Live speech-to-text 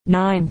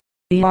9.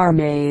 The arm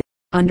may,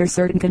 under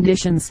certain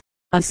conditions,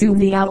 assume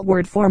the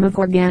outward form of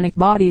organic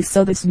bodies,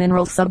 so this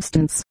mineral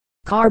substance,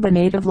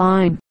 carbonate of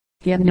lime,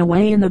 hidden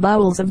away in the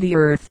bowels of the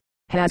earth,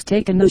 has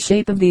taken the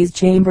shape of these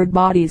chambered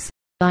bodies.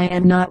 I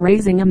am not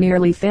raising a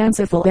merely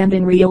fanciful and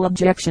unreal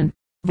objection.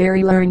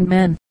 Very learned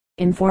men,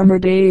 in former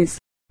days,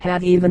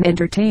 have even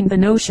entertained the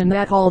notion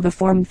that all the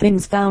formed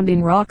things found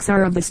in rocks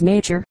are of this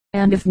nature,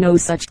 and if no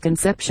such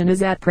conception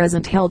is at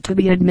present held to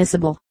be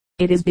admissible,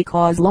 it is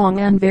because long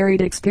and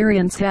varied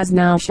experience has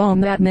now shown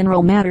that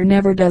mineral matter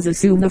never does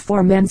assume the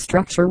form and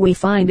structure we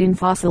find in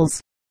fossils.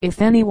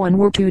 If anyone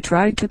were to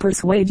try to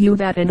persuade you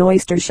that an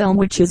oyster shell,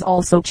 which is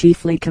also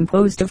chiefly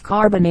composed of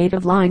carbonate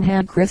of lime,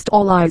 had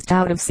crystallized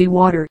out of sea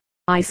water,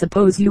 I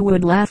suppose you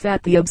would laugh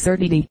at the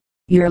absurdity.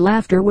 Your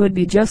laughter would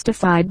be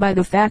justified by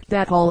the fact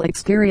that all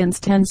experience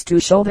tends to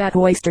show that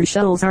oyster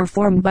shells are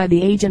formed by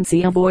the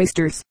agency of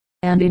oysters,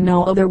 and in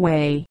no other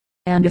way.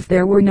 And if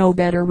there were no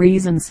better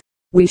reasons,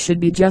 we should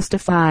be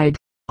justified,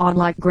 on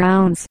like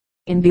grounds,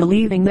 in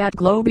believing that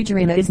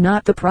Globigerina is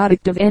not the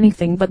product of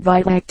anything but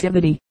vital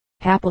activity.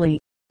 Happily,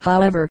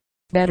 however,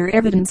 better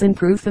evidence and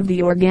proof of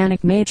the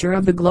organic nature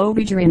of the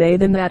Globigerina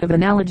than that of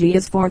analogy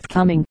is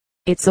forthcoming.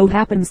 It so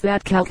happens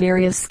that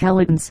calcareous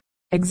skeletons,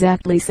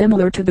 exactly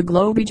similar to the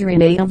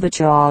Globigerina of the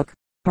chalk,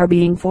 are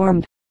being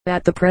formed,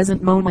 at the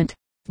present moment,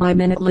 by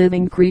minute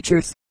living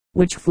creatures,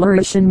 which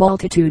flourish in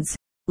multitudes,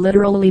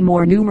 literally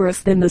more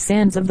numerous than the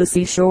sands of the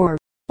seashore,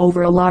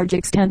 over a large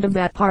extent of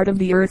that part of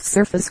the earth's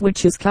surface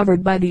which is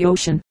covered by the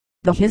ocean.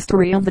 The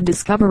history of the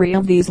discovery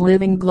of these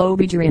living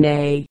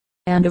Globigerina,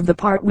 and of the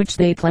part which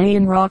they play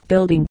in rock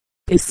building,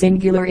 is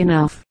singular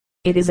enough.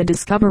 It is a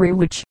discovery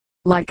which,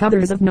 like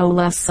others of no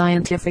less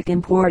scientific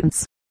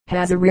importance,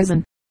 has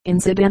arisen,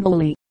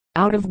 incidentally,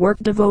 out of work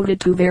devoted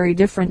to very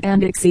different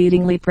and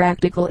exceedingly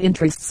practical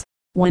interests.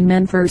 When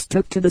men first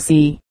took to the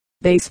sea,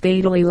 they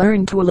speedily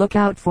learned to look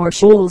out for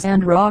shoals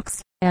and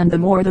rocks, and the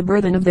more the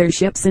burthen of their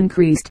ships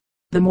increased,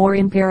 the more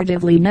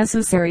imperatively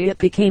necessary it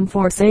became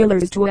for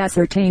sailors to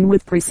ascertain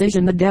with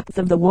precision the depth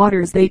of the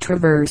waters they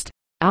traversed.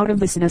 Out of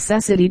this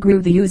necessity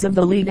grew the use of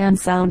the lead and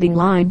sounding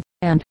line,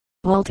 and,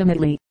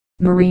 ultimately,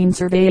 marine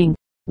surveying,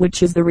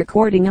 which is the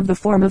recording of the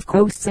form of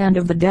coasts and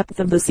of the depth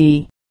of the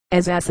sea,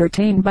 as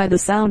ascertained by the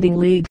sounding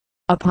lead,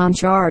 upon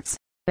charts.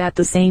 At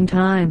the same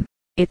time,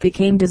 it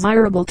became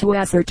desirable to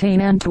ascertain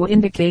and to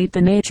indicate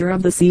the nature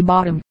of the sea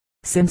bottom,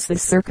 since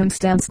this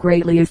circumstance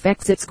greatly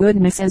affects its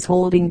goodness as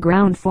holding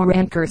ground for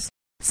anchors.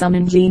 Some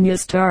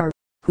ingenious tar,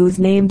 whose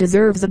name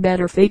deserves a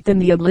better fate than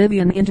the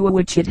oblivion into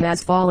which it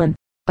has fallen,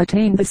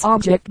 attained this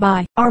object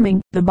by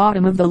arming the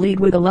bottom of the lead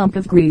with a lump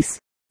of grease,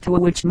 to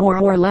which more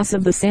or less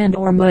of the sand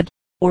or mud,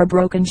 or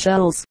broken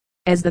shells,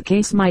 as the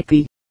case might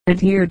be,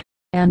 adhered,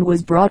 and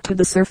was brought to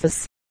the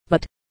surface.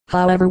 But,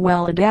 however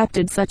well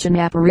adapted such an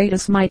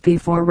apparatus might be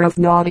for rough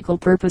nautical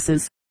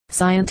purposes,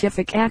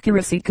 scientific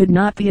accuracy could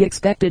not be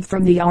expected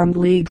from the armed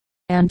lead,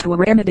 and to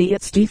remedy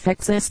its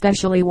defects,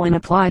 especially when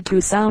applied to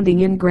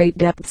sounding in great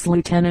depths,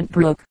 Lieutenant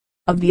Brooke,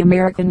 of the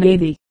American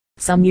Navy,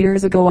 some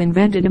years ago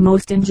invented a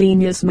most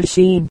ingenious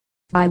machine,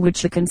 by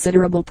which a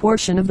considerable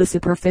portion of the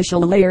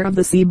superficial layer of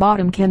the sea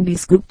bottom can be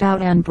scooped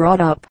out and brought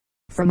up,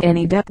 from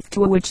any depth to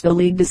which the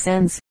lead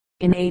descends.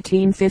 In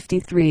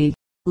 1853,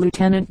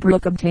 Lieutenant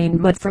Brooke obtained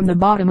mud from the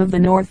bottom of the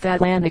North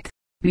Atlantic,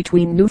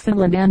 between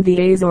Newfoundland and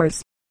the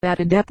Azores, at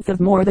a depth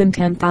of more than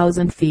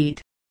 10,000 feet,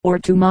 or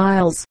 2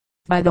 miles.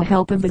 By the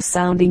help of this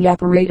sounding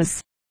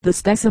apparatus, the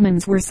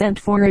specimens were sent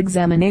for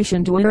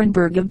examination to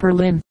Ehrenberg of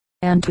Berlin,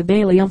 and to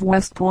Bailey of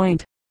West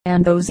Point,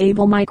 and those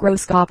able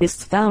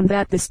microscopists found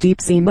that this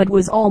deep sea mud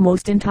was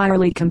almost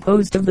entirely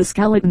composed of the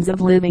skeletons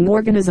of living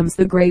organisms,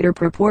 the greater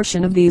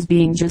proportion of these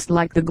being just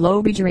like the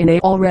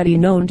Globigerina already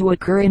known to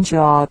occur in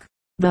chalk.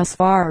 Thus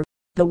far,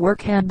 the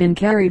work had been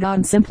carried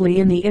on simply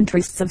in the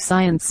interests of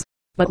science,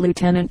 but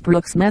Lieutenant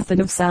Brooke's method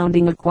of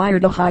sounding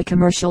acquired a high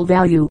commercial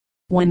value,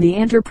 when the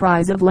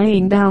enterprise of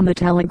laying down the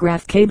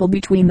telegraph cable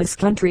between this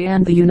country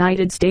and the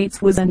United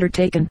States was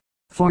undertaken,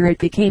 for it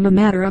became a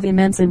matter of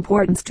immense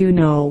importance to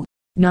know,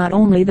 not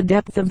only the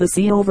depth of the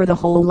sea over the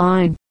whole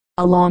line,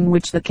 along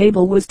which the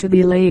cable was to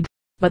be laid,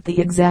 but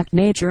the exact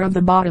nature of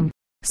the bottom,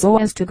 so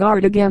as to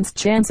guard against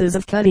chances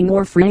of cutting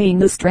or fraying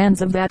the strands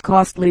of that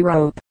costly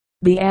rope.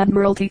 The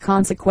Admiralty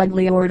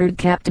consequently ordered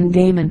Captain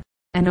Damon,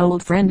 an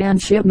old friend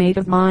and shipmate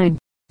of mine,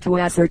 to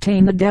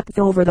ascertain the depth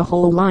over the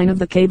whole line of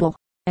the cable,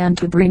 and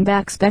to bring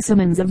back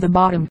specimens of the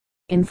bottom.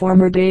 In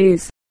former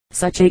days,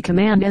 such a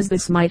command as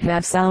this might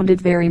have sounded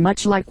very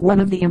much like one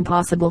of the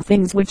impossible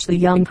things which the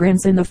young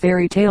prince in the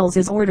fairy tales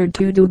is ordered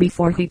to do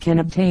before he can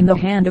obtain the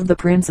hand of the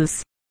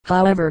princess.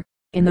 However,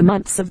 in the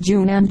months of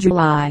June and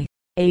July,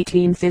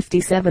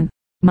 1857,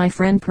 my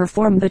friend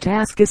performed the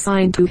task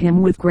assigned to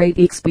him with great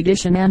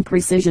expedition and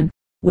precision,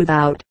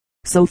 without,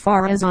 so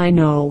far as I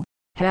know,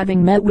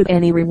 having met with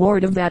any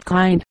reward of that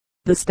kind.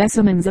 The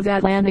specimens of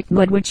Atlantic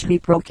mud which he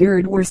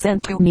procured were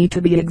sent to me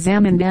to be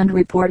examined and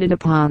reported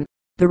upon.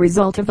 The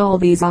result of all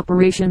these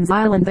operations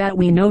island that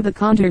we know the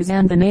contours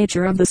and the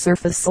nature of the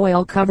surface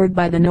soil covered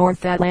by the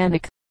North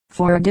Atlantic,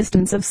 for a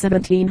distance of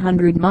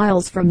 1700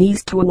 miles from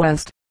east to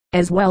west,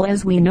 as well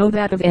as we know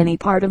that of any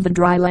part of the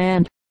dry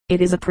land.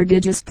 It is a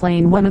prodigious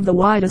plain, one of the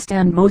widest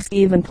and most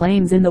even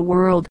plains in the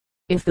world.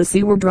 If the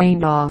sea were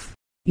drained off,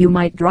 you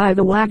might drive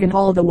a wagon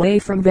all the way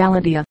from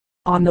Valentia,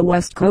 on the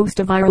west coast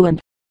of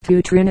Ireland,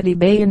 to Trinity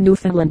Bay in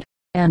Newfoundland,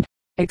 and,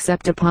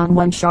 except upon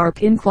one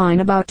sharp incline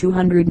about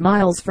 200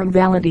 miles from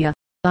Valentia,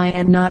 I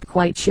am not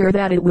quite sure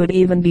that it would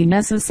even be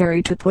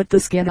necessary to put the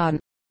skid on.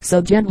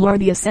 So gentle are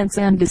the ascents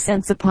and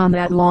descents upon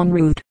that long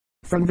route.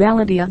 From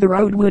Valentia the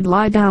road would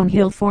lie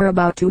downhill for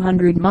about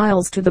 200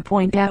 miles to the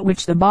point at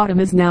which the bottom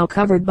is now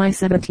covered by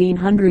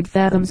 1700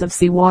 fathoms of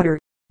sea water.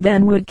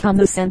 Then would come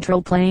the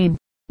central plain,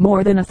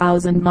 more than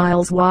 1,000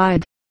 miles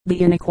wide, the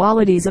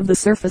inequalities of the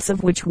surface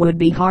of which would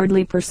be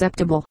hardly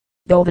perceptible,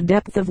 though the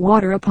depth of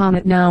water upon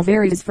it now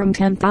varies from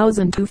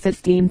 10,000 to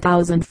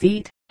 15,000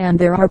 feet, and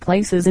there are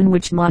places in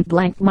which Mont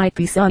Blanc might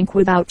be sunk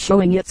without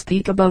showing its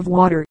peak above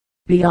water.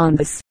 Beyond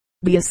this,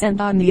 the ascent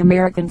on the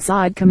American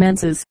side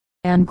commences,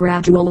 and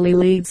gradually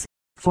leads,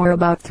 for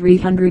about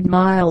 300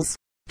 miles,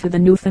 to the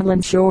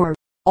Newfoundland shore.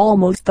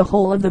 Almost the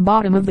whole of the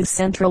bottom of the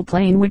central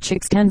plain, which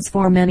extends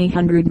for many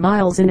hundred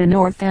miles in a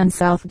north and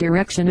south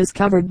direction, is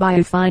covered by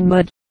a fine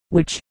mud,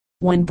 which,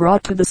 when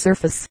brought to the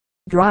surface,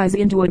 dries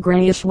into a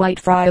grayish-white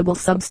friable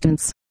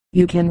substance.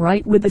 You can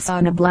write with this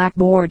on a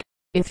blackboard,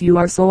 if you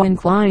are so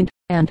inclined,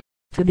 and,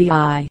 to the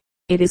eye,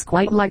 it is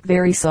quite like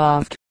very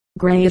soft,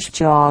 grayish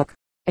chalk.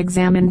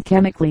 Examined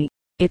chemically,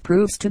 it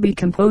proves to be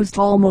composed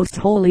almost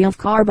wholly of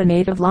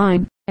carbonate of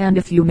lime, and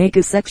if you make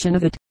a section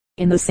of it,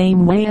 in the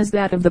same way as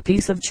that of the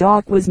piece of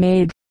chalk was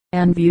made,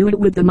 and view it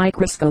with the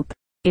microscope,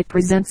 it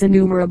presents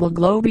innumerable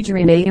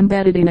globigerinae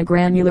embedded in a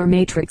granular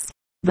matrix.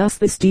 Thus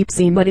the steep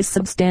sea mud is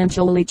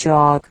substantially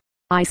chalk.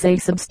 I say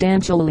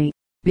substantially,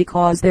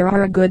 because there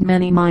are a good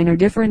many minor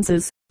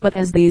differences, but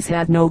as these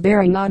have no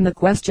bearing on the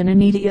question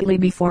immediately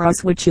before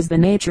us, which is the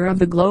nature of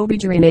the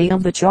globigerinae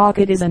of the chalk,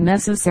 it is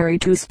unnecessary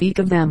to speak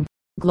of them.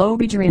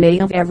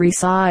 Globigerinae of every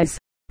size,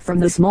 from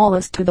the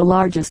smallest to the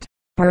largest,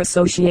 are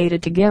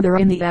associated together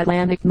in the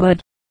Atlantic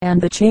mud, and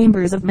the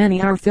chambers of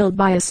many are filled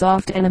by a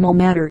soft animal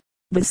matter.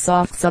 This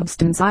soft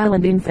substance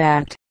island, in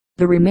fact,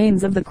 the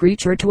remains of the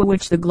creature to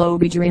which the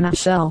globigerina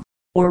shell,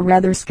 or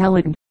rather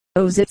skeleton,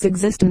 owes its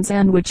existence,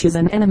 and which is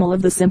an animal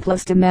of the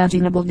simplest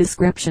imaginable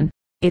description.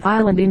 It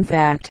island, in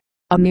fact,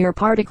 a mere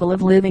particle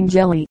of living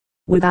jelly,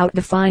 without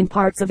defined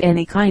parts of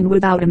any kind,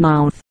 without a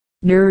mouth,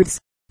 nerves,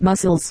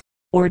 muscles,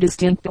 or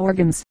distinct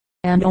organs,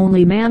 and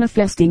only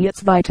manifesting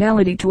its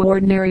vitality to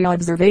ordinary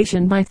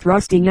observation by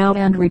thrusting out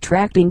and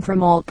retracting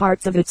from all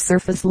parts of its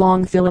surface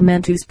long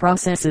filamentous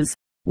processes,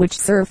 which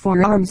serve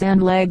for arms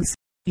and legs.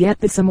 Yet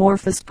this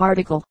amorphous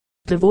particle,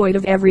 devoid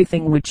of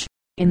everything which,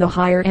 in the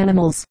higher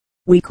animals,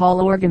 we call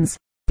organs,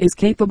 is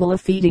capable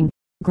of feeding,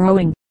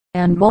 growing,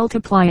 and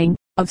multiplying,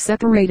 of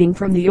separating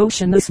from the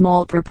ocean the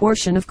small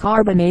proportion of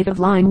carbonate of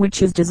lime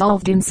which is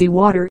dissolved in sea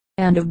water,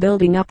 and of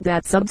building up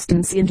that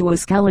substance into a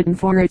skeleton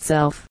for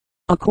itself,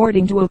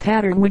 according to a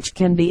pattern which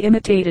can be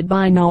imitated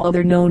by no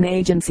other known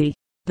agency.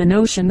 The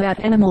notion that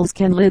animals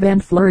can live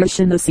and flourish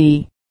in the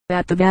sea,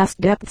 that the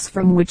vast depths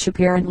from which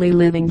apparently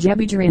living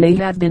globigerinae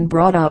have been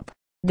brought up,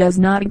 does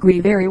not agree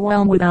very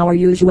well with our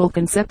usual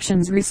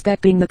conceptions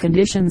respecting the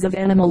conditions of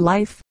animal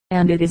life,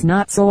 and it is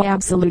not so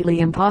absolutely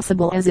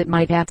impossible as it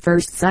might at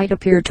first sight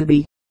appear to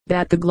be,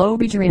 that the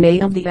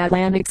globigerinae of the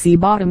Atlantic sea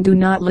bottom do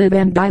not live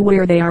and die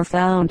where they are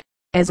found.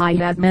 As I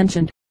have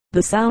mentioned,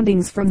 the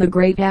soundings from the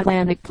great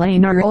Atlantic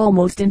plain are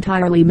almost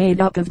entirely made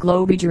up of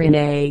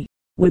globigerinae,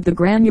 with the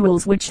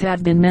granules which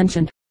have been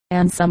mentioned,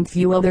 and some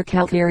few other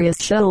calcareous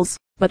shells,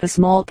 but a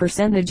small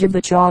percentage of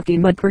the chalky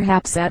mud,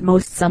 perhaps at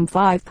most some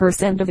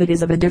 5% of it,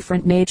 is of a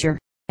different nature,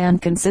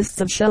 and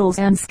consists of shells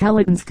and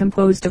skeletons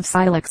composed of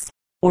silex,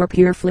 or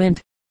pure flint.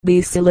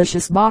 These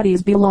siliceous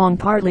bodies belong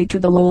partly to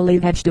the lowly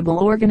vegetable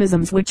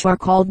organisms which are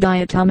called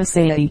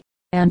Diatomaceae,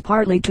 and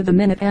partly to the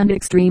minute and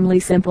extremely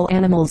simple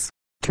animals,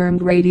 termed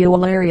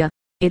Radiolaria.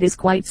 It is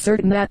quite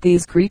certain that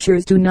these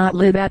creatures do not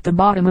live at the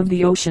bottom of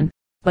the ocean,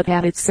 but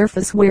at its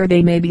surface, where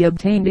they may be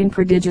obtained in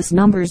prodigious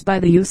numbers by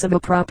the use of a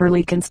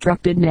properly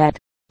constructed net.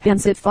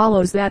 Hence it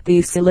follows that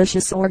these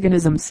siliceous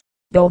organisms,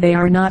 though they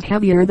are not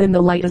heavier than the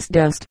lightest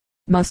dust,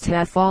 must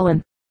have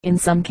fallen, in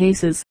some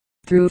cases,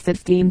 through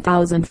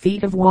 15,000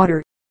 feet of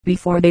water,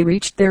 before they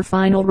reached their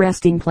final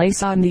resting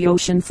place on the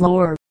ocean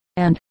floor,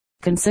 and,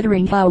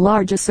 considering how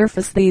large a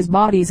surface these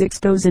bodies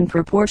expose in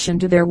proportion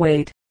to their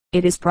weight,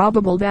 it is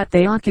probable that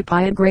they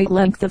occupy a great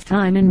length of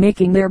time in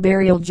making their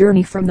burial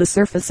journey from the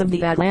surface of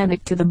the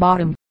Atlantic to the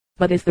bottom.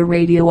 But if the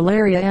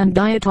Radiolaria and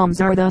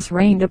diatoms are thus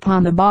rained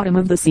upon the bottom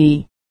of the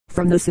sea,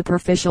 from the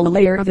superficial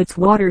layer of its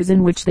waters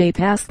in which they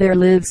pass their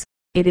lives,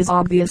 it is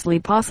obviously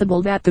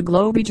possible that the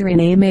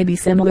globigerinae may be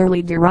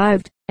similarly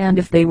derived, and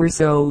if they were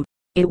so,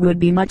 it would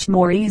be much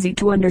more easy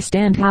to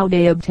understand how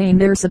they obtain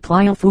their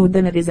supply of food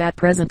than it is at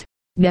present.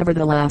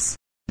 Nevertheless,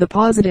 the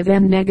positive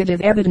and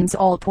negative evidence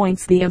all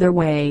points the other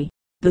way.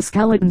 The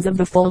skeletons of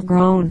the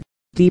full-grown,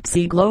 Deep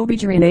sea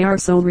Globigerinae are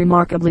so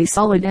remarkably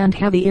solid and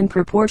heavy in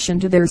proportion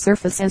to their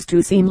surface as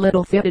to seem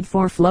little fitted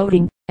for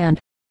floating, and,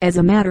 as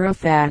a matter of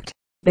fact,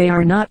 they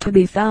are not to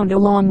be found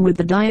along with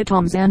the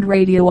diatoms and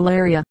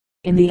radiolaria,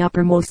 in the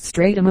uppermost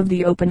stratum of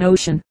the open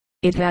ocean.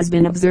 It has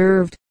been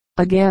observed,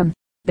 again,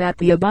 that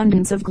the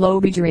abundance of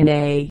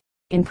Globigerinae,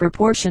 in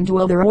proportion to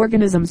other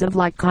organisms of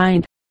like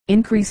kind,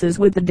 increases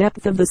with the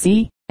depth of the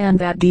sea, and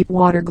that deep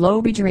water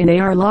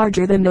Globigerinae are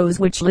larger than those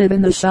which live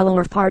in the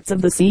shallower parts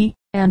of the sea,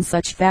 and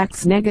such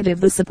facts negative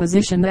the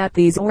supposition that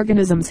these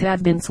organisms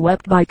have been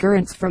swept by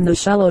currents from the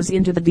shallows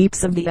into the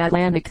deeps of the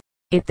Atlantic.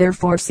 It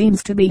therefore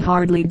seems to be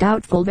hardly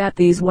doubtful that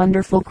these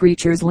wonderful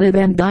creatures live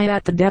and die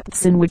at the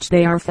depths in which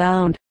they are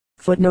found.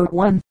 Footnote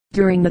 1.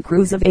 During the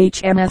cruise of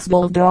HMS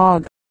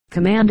Bulldog,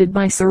 commanded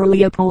by Sir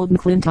Leopold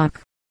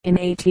McClintock, in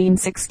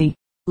 1860,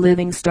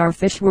 living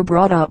starfish were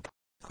brought up,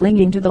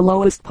 clinging to the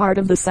lowest part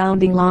of the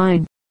sounding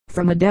line,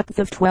 from a depth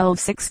of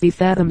 1260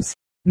 fathoms,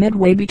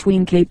 midway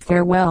between Cape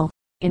Farewell,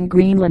 in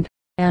Greenland,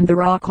 and the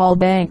Rockall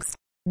Banks.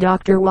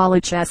 Dr.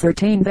 Wallich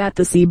ascertained that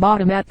the sea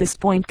bottom at this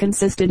point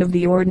consisted of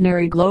the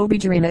ordinary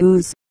Globigerina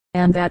ooze,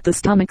 and that the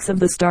stomachs of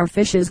the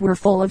starfishes were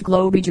full of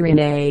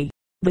Globigerinae.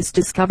 This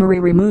discovery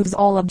removes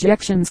all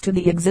objections to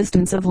the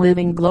existence of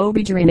living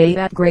Globigerinae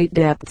at great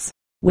depths,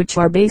 which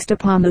are based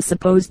upon the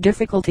supposed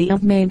difficulty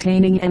of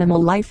maintaining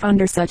animal life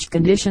under such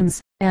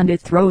conditions, and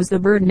it throws the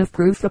burden of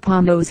proof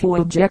upon those who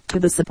object to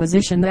the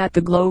supposition that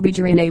the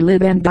Globigerinae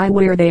live and die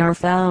where they are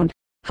found.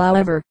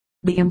 However,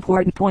 the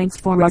important points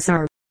for us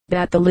are,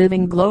 that the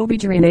living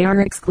Globigerinae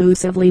are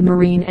exclusively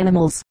marine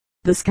animals,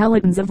 the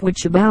skeletons of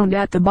which abound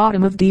at the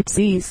bottom of deep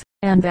seas,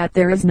 and that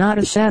there is not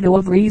a shadow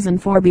of reason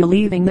for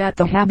believing that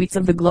the habits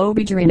of the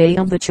Globigerinae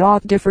of the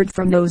chalk differed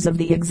from those of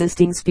the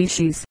existing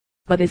species.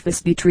 But if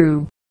this be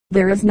true,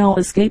 there is no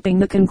escaping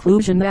the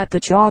conclusion that the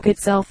chalk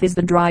itself is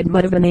the dried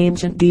mud of an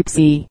ancient deep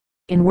sea.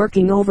 In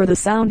working over the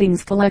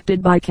soundings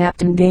collected by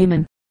Captain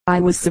Gaiman, I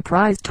was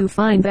surprised to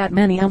find that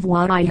many of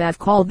what I have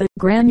called the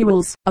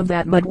granules of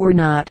that mud were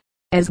not,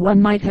 as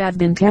one might have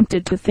been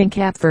tempted to think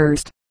at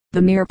first,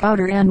 the mere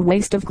powder and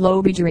waste of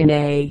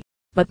Globigerinae,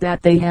 but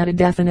that they had a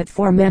definite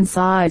form and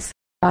size.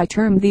 I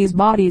termed these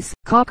bodies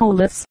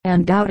coccoliths,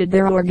 and doubted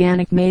their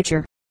organic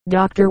nature.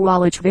 Dr.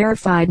 Wallich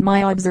verified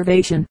my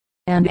observation,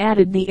 and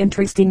added the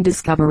interesting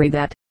discovery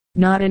that,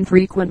 not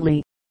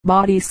infrequently,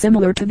 bodies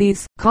similar to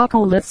these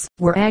coccoliths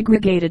were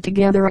aggregated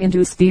together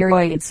into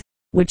spheroids,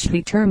 which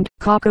he termed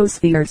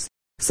coccospheres.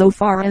 So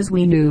far as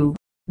we knew,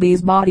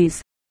 these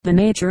bodies, the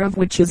nature of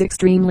which is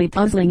extremely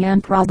puzzling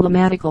and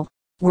problematical,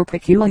 were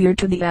peculiar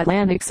to the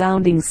Atlantic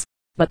soundings.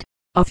 But,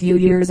 a few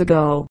years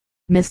ago,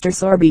 Mr.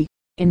 Sorby,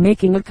 in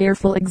making a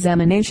careful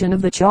examination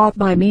of the chalk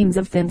by means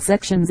of thin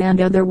sections and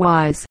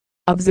otherwise,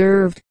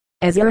 observed,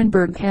 as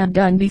Ehrenberg had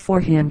done before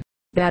him,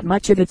 that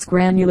much of its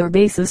granular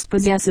basis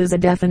possesses a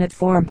definite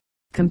form.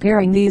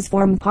 Comparing these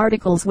formed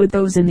particles with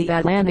those in the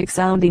Atlantic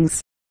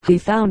soundings, he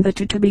found the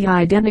two to be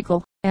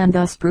identical, and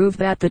thus proved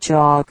that the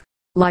chalk,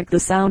 like the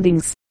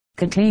soundings,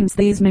 contains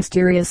these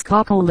mysterious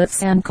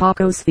coccoliths and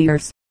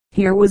coccospheres.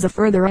 Here was a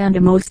further and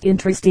a most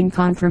interesting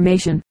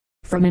confirmation,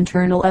 from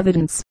internal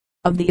evidence,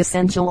 of the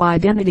essential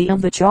identity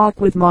of the chalk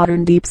with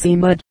modern deep sea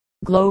mud.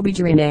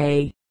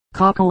 Globigerinae,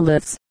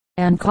 coccoliths,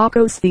 and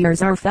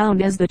coccospheres are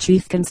found as the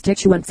chief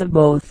constituents of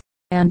both,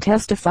 and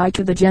testify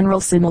to the general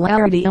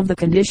similarity of the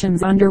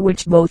conditions under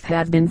which both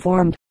have been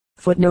formed.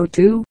 Footnote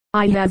 2.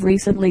 I have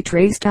recently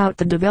traced out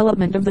the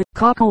development of the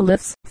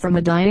coccoliths from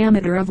a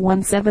diameter of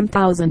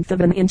 1/7000th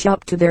of an inch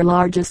up to their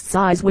largest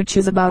size, which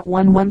is about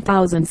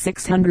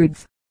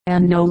 1/1600th,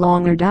 and no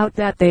longer doubt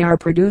that they are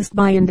produced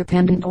by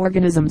independent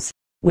organisms,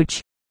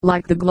 which,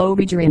 like the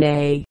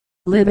Globigerinae,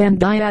 live and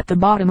die at the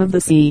bottom of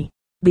the sea.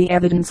 The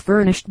evidence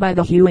furnished by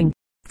the hewing,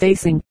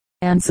 facing,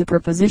 and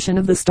superposition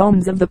of the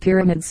stones of the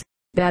pyramids,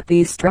 that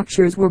these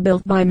structures were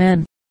built by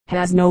men,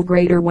 has no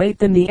greater weight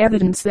than the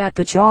evidence that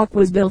the chalk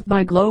was built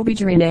by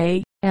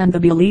Globigerinae, and the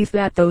belief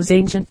that those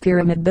ancient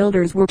pyramid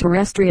builders were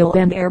terrestrial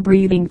and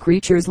air-breathing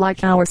creatures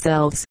like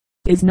ourselves,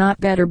 is not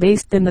better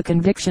based than the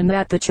conviction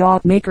that the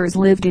chalk makers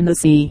lived in the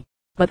sea.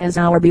 But as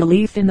our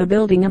belief in the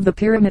building of the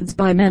pyramids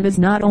by men is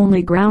not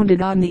only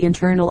grounded on the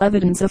internal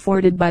evidence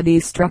afforded by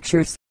these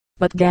structures,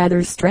 but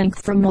gathers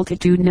strength from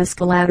multitudinous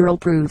collateral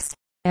proofs,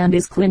 and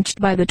is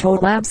clinched by the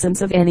total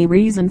absence of any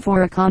reason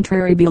for a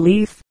contrary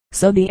belief,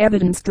 so the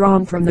evidence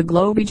drawn from the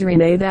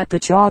Globigerinae that the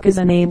chalk is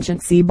an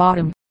ancient sea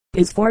bottom,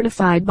 is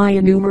fortified by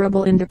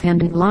innumerable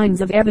independent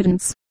lines of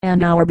evidence,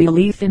 and our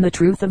belief in the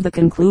truth of the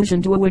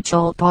conclusion to which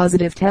all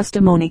positive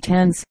testimony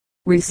tends,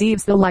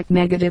 receives the like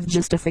negative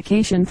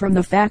justification from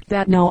the fact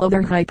that no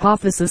other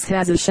hypothesis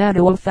has a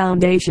shadow of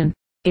foundation.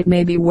 It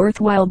may be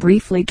worthwhile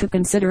briefly to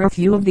consider a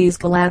few of these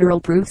collateral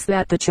proofs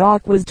that the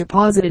chalk was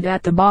deposited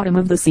at the bottom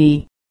of the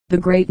sea. The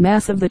great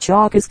mass of the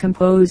chalk is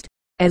composed,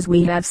 as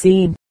we have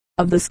seen,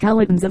 of the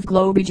skeletons of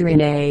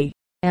Globigerinae,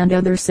 and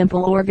other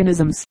simple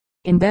organisms,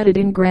 embedded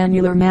in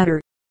granular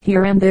matter.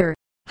 Here and there,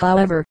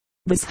 however,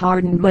 this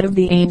hardened mud of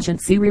the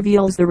ancient sea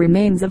reveals the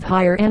remains of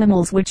higher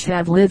animals which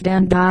have lived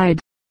and died,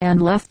 and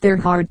left their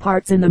hard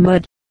parts in the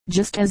mud.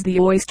 just as the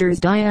oysters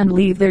die and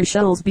leave their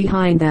shells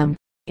behind them.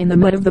 In the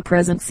mud of the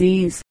present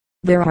seas,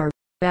 there are,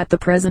 at the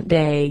present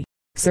day,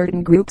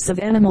 certain groups of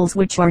animals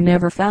which are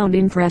never found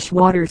in fresh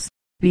waters,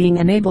 being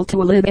unable to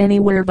live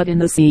anywhere but in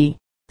the sea.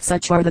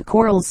 Such are the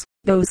corals,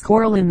 those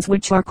corallines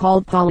which are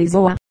called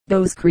polyzoa,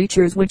 those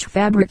creatures which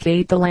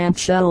fabricate the land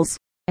shells,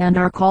 and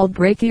are called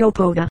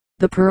brachiopoda,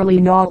 the pearly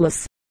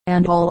nautilus,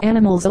 and all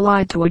animals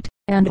allied to it,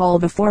 and all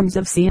the forms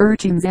of sea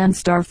urchins and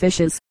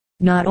starfishes.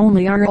 Not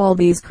only are all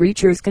these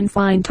creatures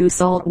confined to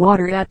salt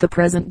water at the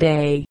present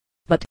day,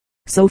 but,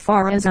 so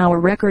far as our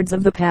records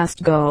of the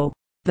past go,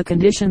 the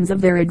conditions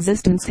of their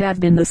existence have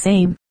been the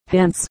same.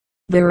 Hence,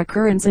 their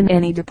occurrence in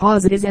any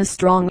deposit is as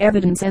strong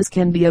evidence as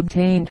can be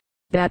obtained,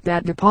 that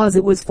that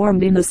deposit was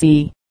formed in the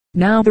sea.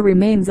 Now the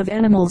remains of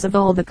animals of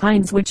all the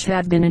kinds which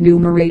have been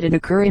enumerated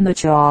occur in the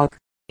chalk,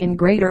 in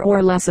greater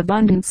or less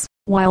abundance,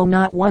 while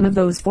not one of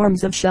those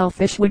forms of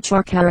shellfish which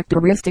are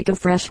characteristic of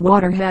fresh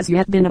water has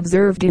yet been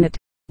observed in it.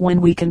 When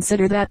we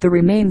consider that the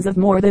remains of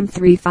more than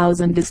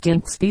 3,000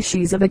 distinct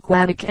species of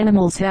aquatic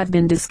animals have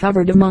been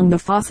discovered among the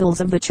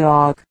fossils of the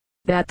chalk,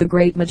 that the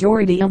great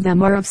majority of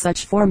them are of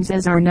such forms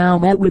as are now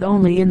met with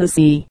only in the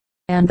sea,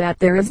 and that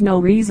there is no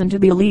reason to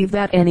believe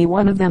that any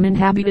one of them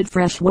inhabited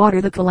fresh water,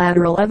 the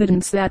collateral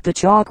evidence that the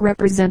chalk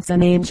represents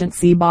an ancient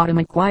sea bottom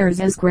acquires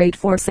as great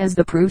force as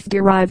the proof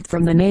derived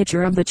from the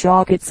nature of the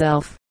chalk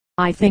itself.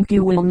 I think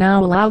you will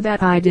now allow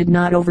that I did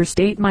not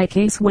overstate my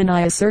case when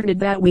I asserted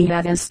that we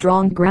had as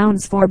strong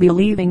grounds for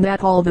believing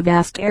that all the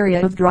vast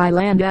area of dry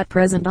land at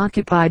present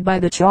occupied by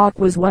the chalk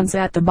was once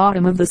at the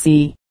bottom of the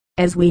sea,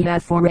 as we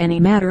had for any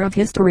matter of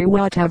history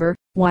whatever,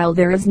 while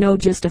there is no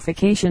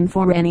justification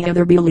for any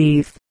other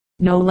belief.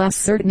 No less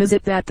certain is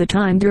it that the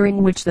time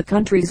during which the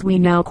countries we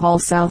now call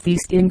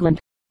Southeast England,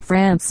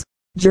 France,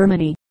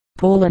 Germany,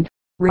 Poland,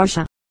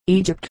 Russia,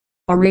 Egypt,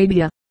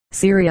 Arabia,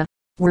 Syria,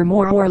 were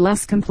more or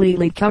less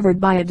completely covered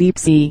by a deep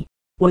sea,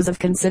 was of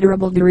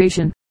considerable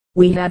duration.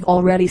 We have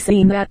already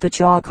seen that the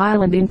chalk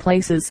island in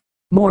places,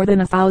 more than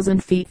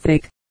 1,000 feet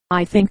thick.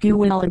 I think you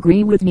will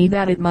agree with me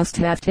that it must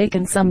have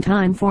taken some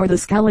time for the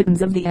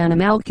skeletons of the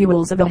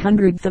animalcules of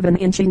 1/100th of an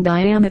inch in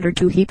diameter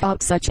to heap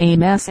up such a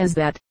mass as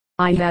that.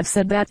 I have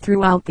said that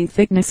throughout the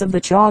thickness of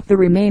the chalk the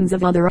remains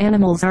of other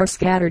animals are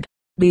scattered.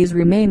 These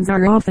remains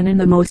are often in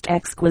the most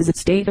exquisite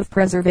state of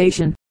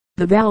preservation.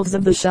 The valves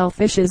of the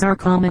shellfishes are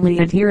commonly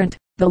adherent.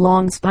 The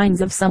long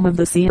spines of some of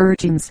the sea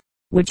urchins,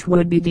 which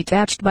would be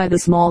detached by the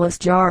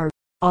smallest jar,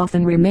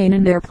 often remain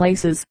in their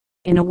places.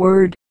 In a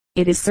word,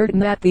 it is certain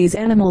that these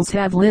animals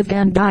have lived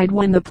and died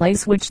when the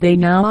place which they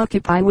now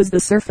occupy was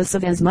the surface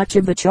of as much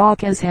of the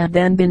chalk as had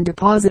then been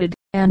deposited,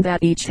 and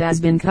that each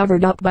has been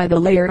covered up by the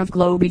layer of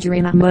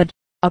Globigerina mud,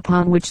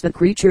 upon which the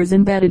creatures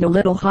embedded a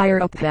little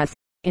higher up have,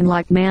 in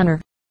like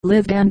manner,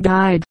 lived and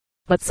died.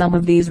 But some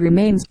of these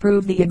remains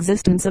prove the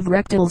existence of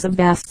reptiles of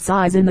vast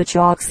size in the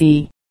chalk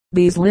sea.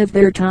 These lived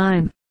their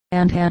time,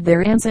 and had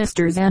their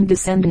ancestors and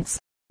descendants,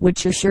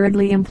 which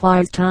assuredly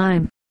implies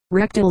time.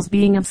 Reptiles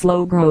being of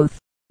slow growth,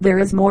 there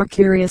is more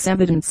curious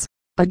evidence,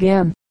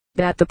 again,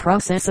 that the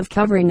process of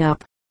covering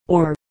up,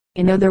 or,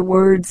 in other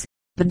words,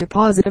 the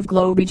deposit of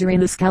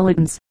Globigerina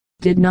skeletons,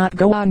 did not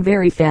go on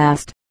very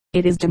fast.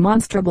 It is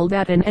demonstrable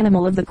that an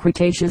animal of the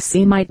Cretaceous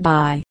sea might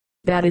die,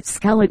 that its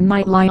skeleton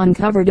might lie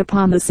uncovered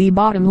upon the sea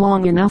bottom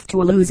long enough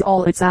to lose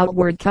all its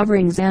outward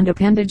coverings and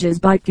appendages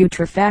by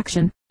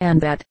putrefaction,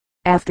 and that,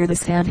 after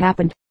this had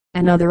happened,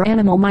 another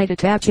animal might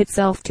attach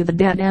itself to the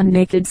dead and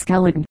naked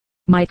skeleton,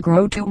 might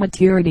grow to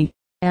maturity,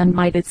 and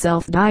might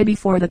itself die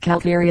before the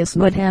calcareous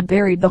mud had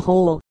buried the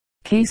whole.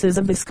 Cases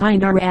of this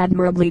kind are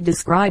admirably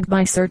described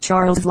by Sir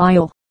Charles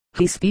Lyell.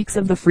 He speaks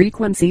of the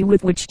frequency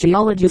with which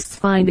geologists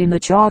find in the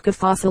chalk a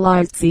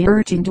fossilized sea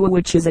urchin to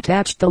which is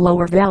attached the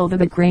lower valve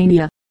of a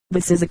crania.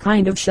 This is a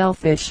kind of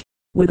shellfish,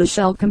 with a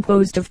shell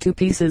composed of two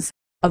pieces,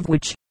 of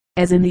which,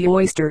 as in the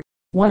oyster,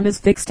 one is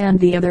fixed and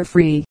the other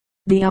free.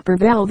 The upper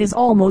valve is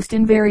almost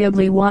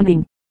invariably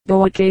wanting,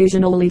 though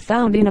occasionally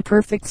found in a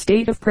perfect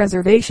state of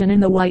preservation in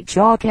the white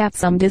chalk at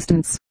some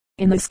distance.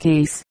 In this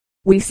case,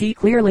 we see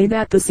clearly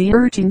that the sea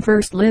urchin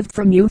first lived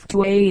from youth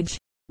to age,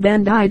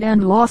 then died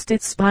and lost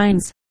its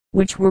spines,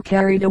 which were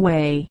carried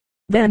away.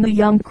 Then the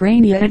young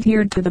crania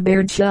adhered to the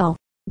bared shell,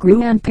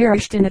 grew and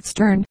perished in its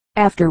turn,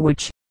 after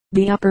which,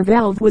 the upper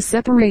valve was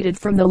separated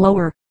from the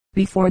lower,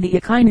 before the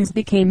echines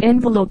became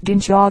enveloped in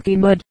chalky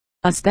mud.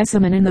 A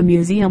specimen in the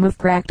Museum of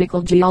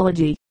Practical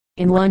Geology,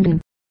 in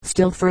London,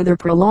 still further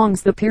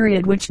prolongs the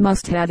period which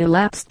must have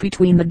elapsed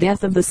between the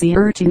death of the sea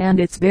urchin and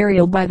its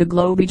burial by the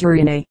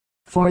Globigerinae.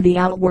 For the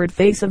outward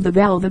face of the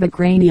valve of a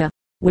crania,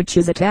 which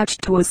is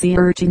attached to a sea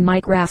urchin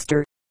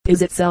micraster,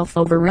 is itself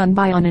overrun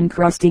by an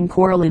encrusting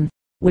corallin,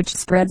 which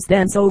spreads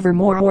thence over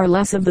more or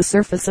less of the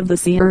surface of the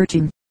sea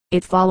urchin.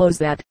 It follows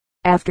that,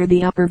 after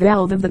the upper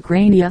valve of the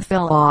crania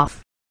fell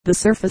off, the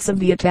surface of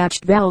the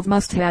attached valve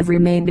must have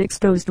remained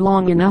exposed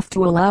long enough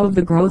to allow of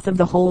the growth of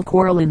the whole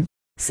corallin.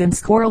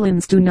 Since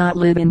corallins do not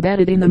live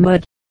embedded in the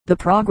mud, the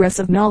progress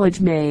of knowledge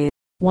may,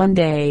 one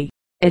day,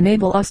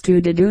 enable us to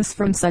deduce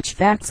from such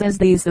facts as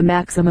these the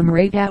maximum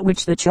rate at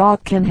which the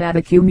chalk can have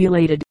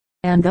accumulated.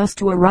 and thus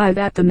to arrive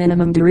at the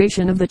minimum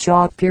duration of the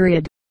chalk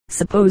period.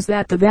 Suppose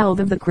that the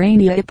valve of the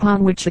crania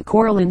upon which a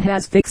coralline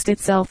has fixed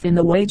itself in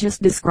the way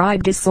just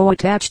described is so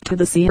attached to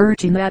the sea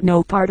urchin that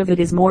no part of it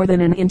is more than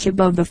an inch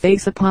above the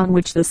face upon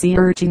which the sea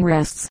urchin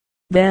rests.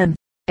 Then,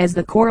 as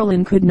the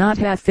coralline could not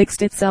have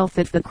fixed itself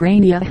if the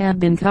crania had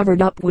been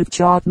covered up with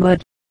chalk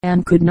mud,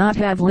 and could not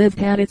have lived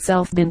had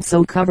itself been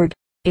so covered,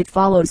 it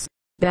follows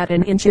that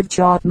an inch of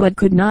chalk mud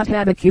could not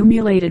have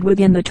accumulated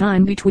within the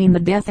time between the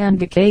death and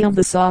decay of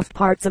the soft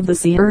parts of the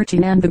sea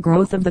urchin and the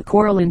growth of the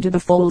coralline to the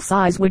full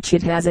size which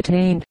it has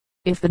attained.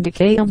 If the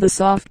decay of the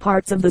soft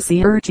parts of the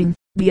sea urchin,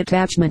 the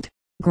attachment,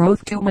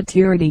 growth to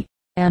maturity,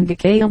 and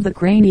decay of the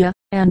crania,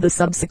 and the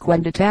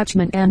subsequent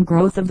attachment and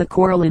growth of the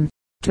coralline,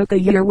 took a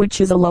year,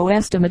 which is a low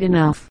estimate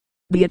enough,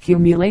 the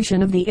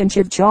accumulation of the inch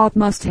of chalk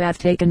must have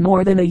taken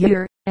more than a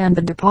year, and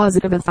the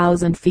deposit of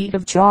 1,000 feet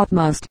of chalk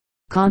must,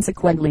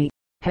 consequently,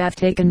 have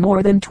taken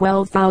more than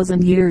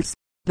 12,000 years.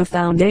 The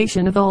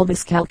foundation of all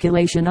this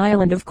calculation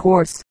island, of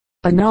course,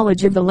 a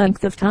knowledge of the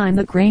length of time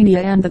the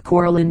crania and the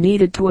coralline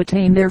needed to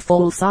attain their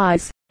full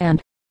size,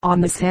 and, on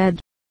this head,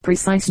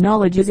 precise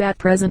knowledge is at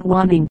present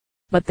wanting.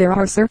 But there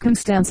are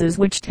circumstances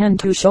which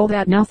tend to show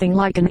that nothing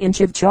like an inch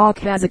of chalk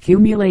has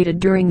accumulated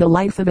during the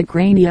life of a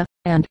crania,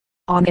 and,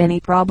 on any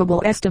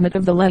probable estimate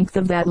of the length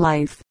of that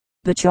life,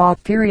 the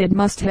chalk period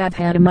must have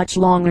had a much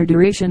longer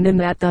duration than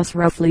that thus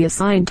roughly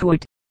assigned to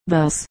it.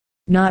 Thus,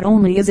 not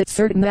only is it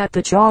certain that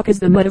the chalk is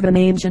the mud of an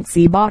ancient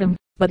sea bottom,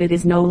 but it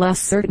is no less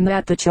certain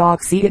that the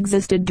chalk sea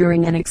existed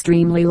during an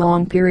extremely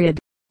long period,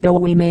 though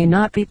we may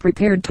not be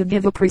prepared to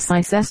give a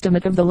precise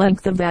estimate of the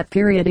length of that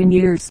period in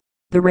years.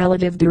 The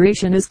relative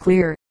duration is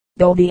clear,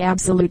 though the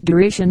absolute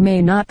duration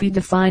may not be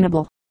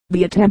definable.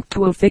 The attempt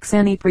to affix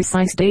any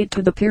precise date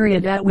to the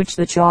period at which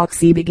the chalk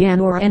sea began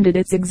or ended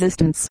its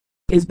existence,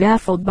 is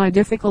baffled by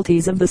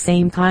difficulties of the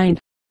same kind.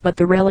 But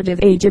the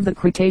relative age of the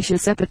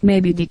Cretaceous epoch may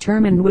be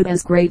determined with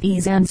as great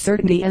ease and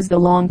certainty as the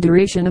long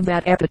duration of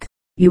that epoch.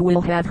 You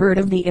will have heard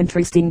of the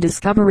interesting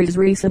discoveries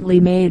recently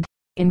made,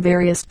 in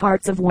various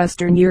parts of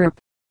Western Europe,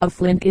 of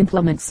flint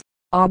implements,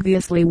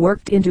 obviously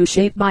worked into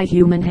shape by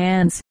human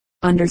hands,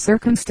 under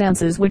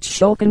circumstances which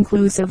show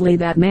conclusively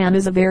that man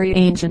is a very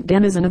ancient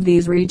denizen of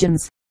these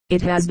regions.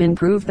 It has been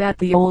proved that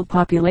the old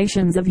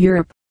populations of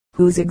Europe,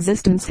 whose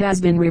existence has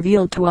been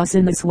revealed to us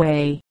in this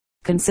way,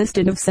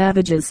 consisted of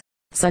savages,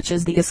 such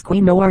as the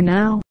Esquimaux are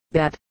now,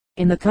 that,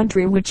 in the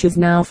country which is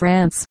now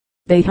France,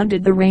 they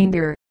hunted the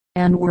reindeer,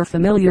 and were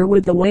familiar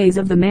with the ways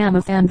of the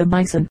mammoth and the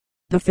bison.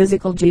 The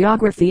physical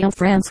geography of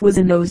France was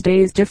in those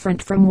days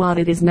different from what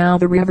it is now.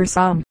 The river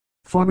Somme,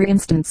 for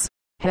instance,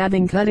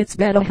 having cut its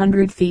bed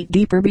 100 feet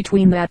deeper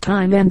between that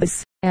time and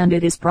this, and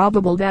it is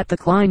probable that the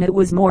climate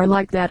was more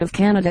like that of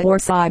Canada or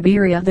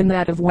Siberia than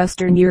that of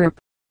Western Europe.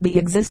 The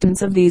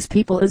existence of these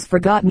people is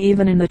forgotten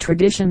even in the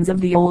traditions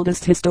of the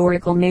oldest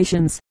historical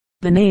nations.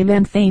 The name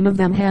and fame of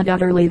them had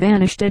utterly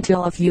vanished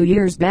until a few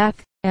years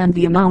back, and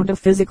the amount of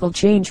physical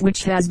change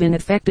which has been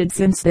effected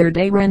since their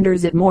day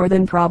renders it more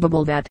than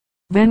probable that,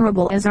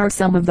 venerable as are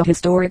some of the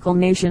historical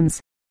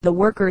nations, the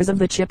workers of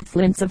the chipped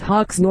flints of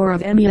Hawks nor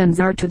of Amiens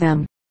are to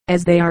them,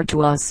 as they are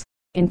to us,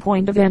 in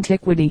point of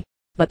antiquity.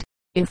 But,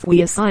 if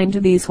we assign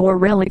to these hoar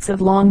relics of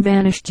long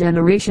vanished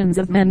generations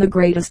of men the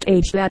greatest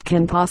age that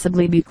can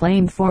possibly be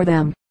claimed for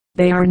them,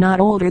 they are not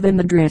older than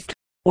the drift,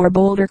 or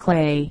boulder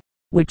clay,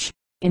 which,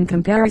 in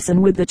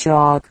comparison with the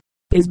chalk,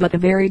 is but a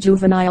very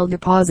juvenile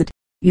deposit.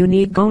 You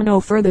need go no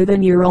further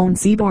than your own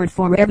seaboard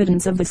for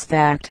evidence of this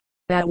fact.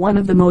 At one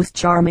of the most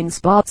charming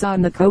spots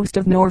on the coast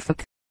of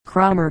Norfolk,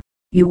 Cromer,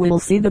 you will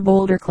see the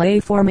boulder clay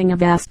forming a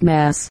vast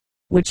mass,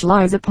 which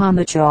lies upon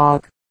the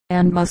chalk,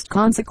 and must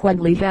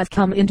consequently have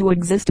come into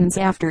existence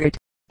after it.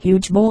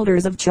 Huge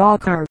boulders of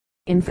chalk are,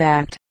 in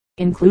fact,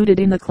 included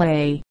in the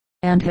clay,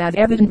 and have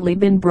evidently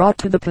been brought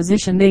to the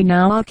position they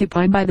now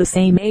occupy by the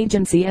same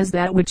agency as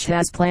that which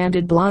has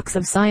planted blocks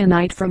of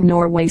syenite from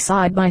Norway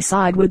side by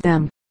side with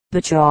them.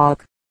 The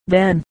chalk,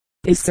 then,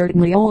 is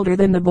certainly older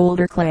than the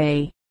boulder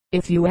clay.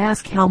 If you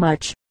ask how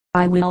much,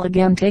 I will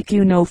again take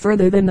you no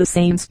further than the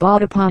same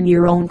spot upon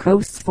your own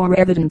coasts for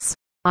evidence.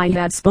 I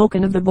had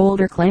spoken of the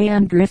boulder clay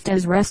and drift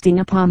as resting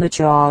upon the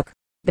chalk.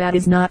 That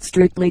is not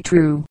strictly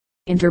true.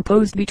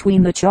 Interposed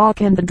between the chalk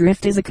and the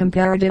drift is a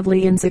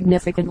comparatively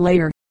insignificant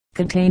layer,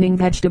 containing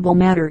vegetable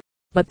matter,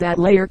 but that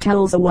layer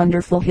tells a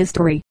wonderful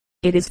history.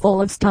 It is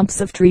full of stumps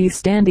of trees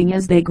standing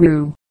as they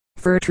grew.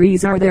 Fir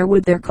trees are there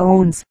with their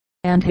cones,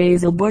 and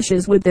hazel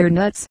bushes with their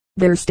nuts.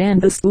 There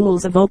stand the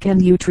schools of oak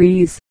and yew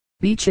trees,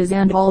 beeches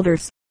and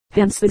alders.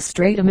 Hence this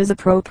stratum is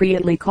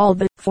appropriately called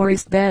the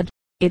forest bed.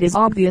 It is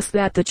obvious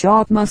that the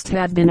chalk must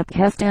have been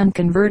upheft and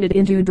converted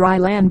into dry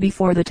land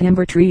before the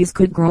timber trees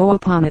could grow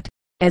upon it.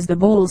 As the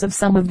boles of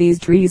some of these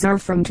trees are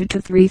from 2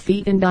 to 3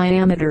 feet in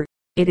diameter,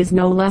 it is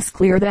no less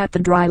clear that the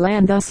dry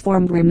land thus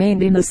formed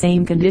remained in the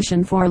same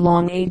condition for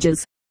long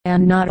ages.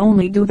 And not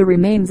only do the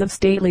remains of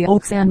stately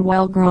oaks and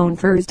well-grown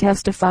firs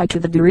testify to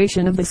the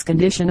duration of this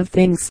condition of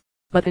things,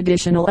 but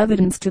additional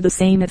evidence to the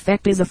same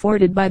effect is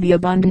afforded by the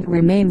abundant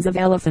remains of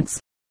elephants,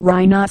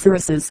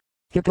 rhinoceroses,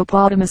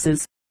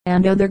 hippopotamuses,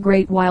 and other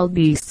great wild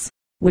beasts,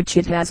 which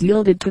it has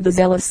yielded to the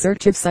zealous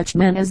search of such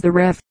men as the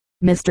Rev.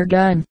 Mr.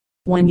 Gunn.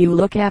 When you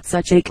look at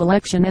such a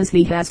collection as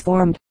he has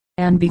formed,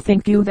 and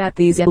bethink you that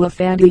these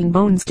elephantine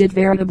bones did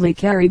veritably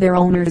carry their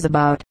owners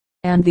about,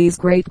 and these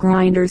great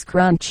grinders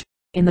crunch,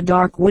 in the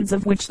dark woods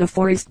of which the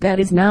forest bed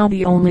is now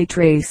the only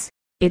trace,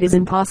 it is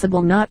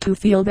impossible not to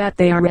feel that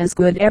they are as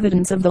good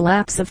evidence of the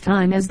lapse of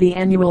time as the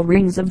annual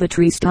rings of the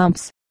tree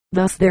stumps.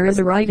 Thus there is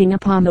a writing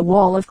upon the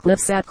wall of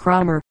cliffs at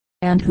Cromer,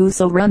 and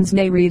whoso runs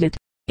may read it.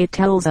 It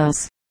tells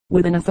us,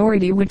 with an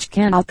authority which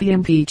cannot be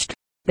impeached,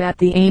 that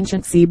the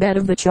ancient seabed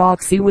of the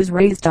chalk sea was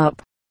raised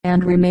up,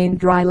 and remained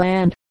dry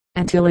land,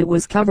 until it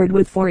was covered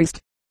with forest,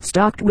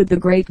 stocked with the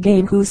great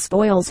game whose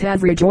spoils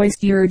have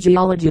rejoiced your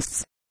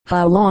geologists.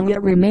 How long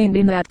it remained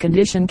in that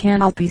condition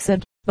cannot be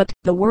said, but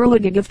the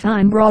whirligig of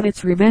time brought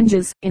its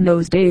revenges in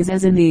those days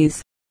as in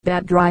these.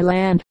 That dry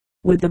land,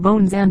 with the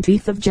bones and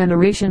teeth of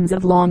generations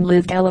of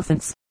long-lived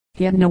elephants,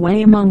 hidden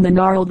away among the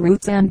gnarled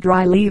roots and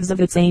dry leaves of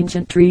its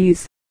ancient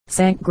trees,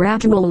 sank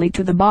gradually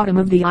to the bottom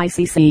of the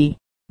icy sea,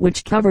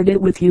 which covered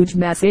it with huge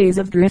masses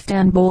of drift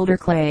and boulder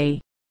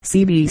clay.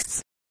 Sea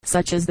beasts,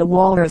 such as the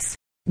walrus,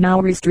 now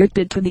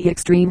restricted to the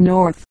extreme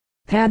north,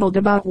 paddled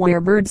about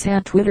where birds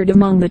had twittered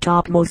among the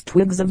topmost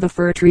twigs of the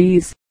fir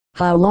trees.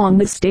 How long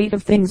this state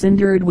of things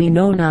endured we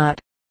know not,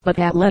 but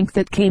at length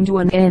it came to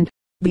an end.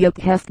 The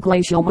upheft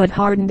glacial mud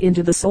hardened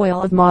into the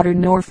soil of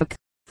modern Norfolk.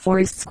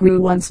 Forests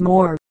grew once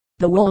more.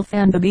 The wolf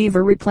and the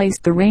beaver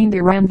replaced the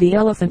reindeer and the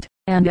elephant,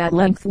 and at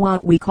length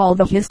what we call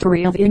the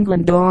history of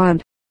England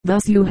dawned.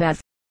 Thus you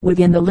have,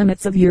 within the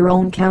limits of your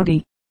own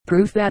county,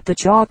 proof that the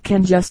chalk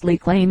can justly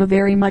claim a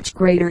very much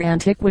greater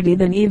antiquity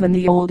than even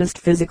the oldest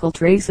physical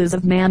traces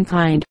of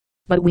mankind.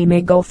 But we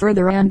may go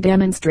further and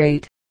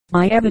demonstrate,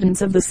 by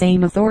evidence of the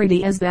same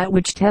authority as that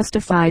which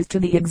testifies to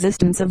the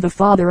existence of the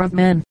father of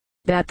men,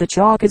 that the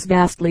chalk is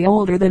vastly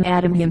older than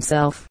Adam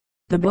himself.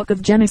 The book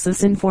of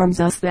Genesis informs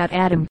us that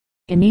Adam,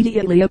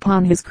 immediately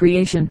upon his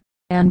creation,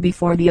 and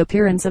before the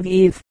appearance of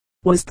Eve,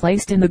 was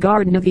placed in the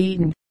Garden of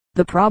Eden.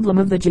 The problem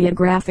of the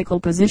geographical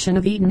position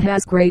of Eden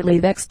has greatly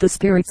vexed the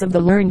spirits of the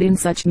learned in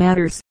such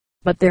matters,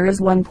 but there is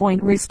one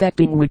point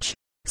respecting which,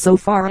 so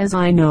far as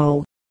I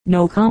know,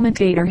 no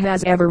commentator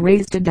has ever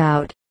raised a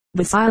doubt.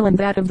 This island,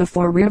 that of the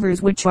 4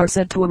 rivers which are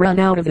said to run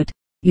out of it,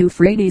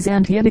 Euphrates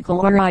and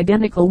Hiddekel, are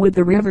identical with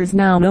the rivers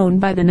now known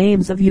by the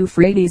names of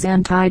Euphrates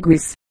and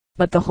Tigris.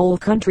 But the whole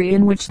country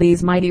in which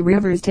these mighty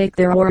rivers take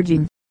their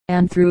origin,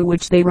 and through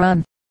which they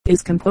run,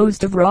 is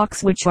composed of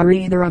rocks which are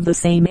either of the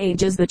same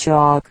age as the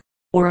chalk,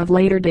 or of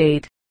later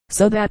date,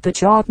 so that the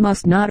chalk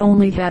must not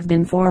only have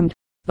been formed,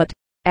 but,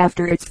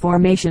 after its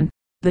formation,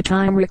 the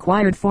time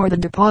required for the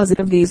deposit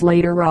of these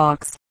later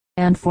rocks,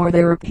 and for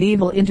their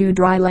upheaval into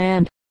dry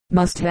land,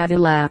 must have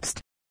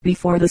elapsed,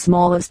 before the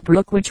smallest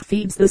brook which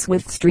feeds the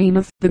swift stream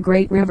of the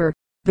great river,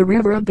 the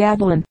river of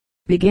Babylon,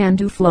 began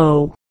to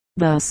flow.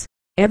 Thus,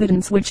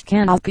 evidence which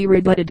cannot be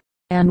rebutted,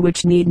 and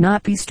which need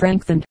not be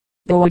strengthened,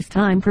 though if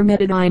time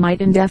permitted I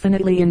might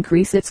indefinitely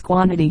increase its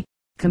quantity,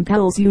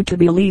 compels you to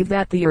believe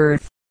that the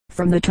earth,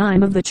 from the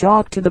time of the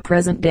chalk to the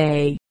present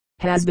day,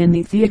 has been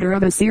the theater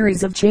of a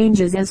series of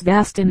changes as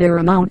vast in their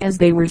amount as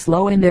they were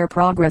slow in their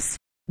progress.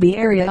 The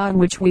area on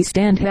which we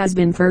stand has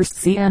been first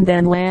sea and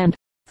then land,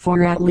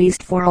 for at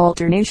least 4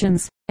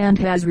 alternations, and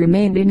has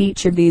remained in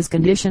each of these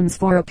conditions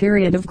for a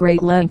period of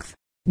great length.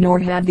 Nor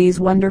have these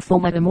wonderful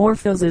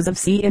metamorphoses of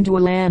sea into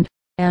land,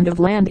 and of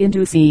land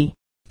into sea,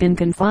 been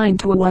confined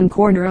to one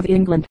corner of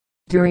England.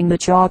 During the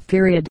chalk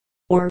period,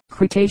 or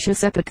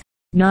Cretaceous epoch,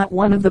 not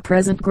one of the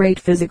present great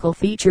physical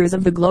features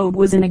of the globe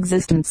was in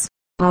existence.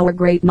 Our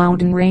great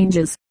mountain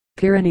ranges,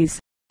 Pyrenees,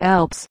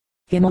 Alps,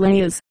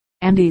 Himalayas,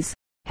 Andes,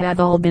 have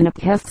all been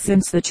upheft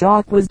since the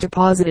chalk was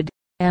deposited,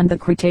 and the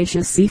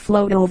Cretaceous sea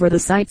flowed over the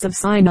sites of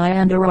Sinai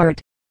and Ararat.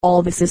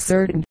 All this is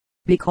certain,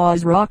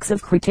 because rocks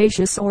of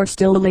Cretaceous or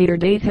still later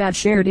date have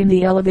shared in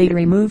the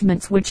elevatory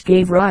movements which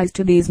gave rise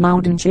to these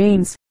mountain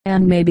chains,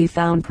 and may be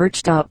found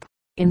perched up,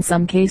 in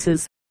some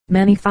cases,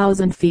 many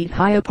thousand feet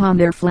high upon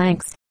their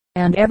flanks,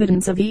 and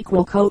evidence of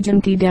equal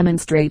cogentity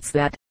demonstrates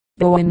that,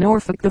 though in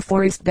Norfolk the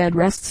forest bed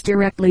rests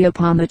directly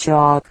upon the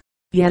chalk,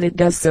 yet it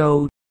does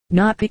so,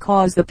 not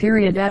because the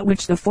period at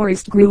which the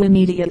forest grew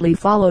immediately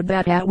followed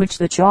that at which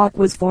the chalk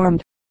was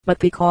formed, but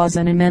because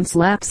an immense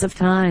lapse of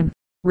time,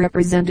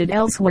 represented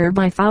elsewhere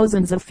by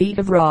thousands of feet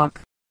of rock,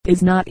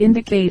 is not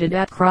indicated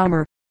at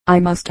Cromer. I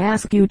must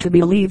ask you to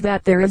believe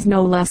that there is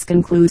no less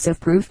conclusive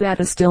proof that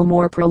a still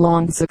more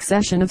prolonged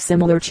succession of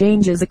similar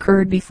changes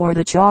occurred before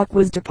the chalk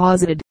was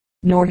deposited,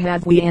 nor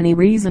have we any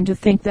reason to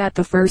think that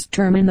the first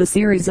term in the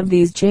series of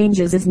these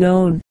changes is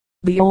known.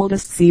 The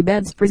oldest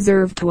seabeds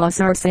preserved to us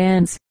are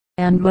sands,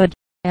 and mud,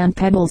 and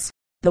pebbles,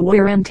 the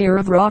wear and tear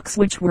of rocks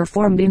which were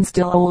formed in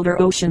still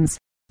older oceans.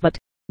 But,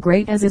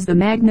 great as is the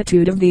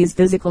magnitude of these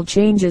physical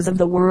changes of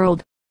the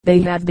world,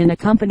 they have been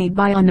accompanied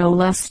by a no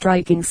less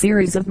striking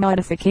series of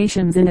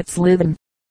modifications in its living,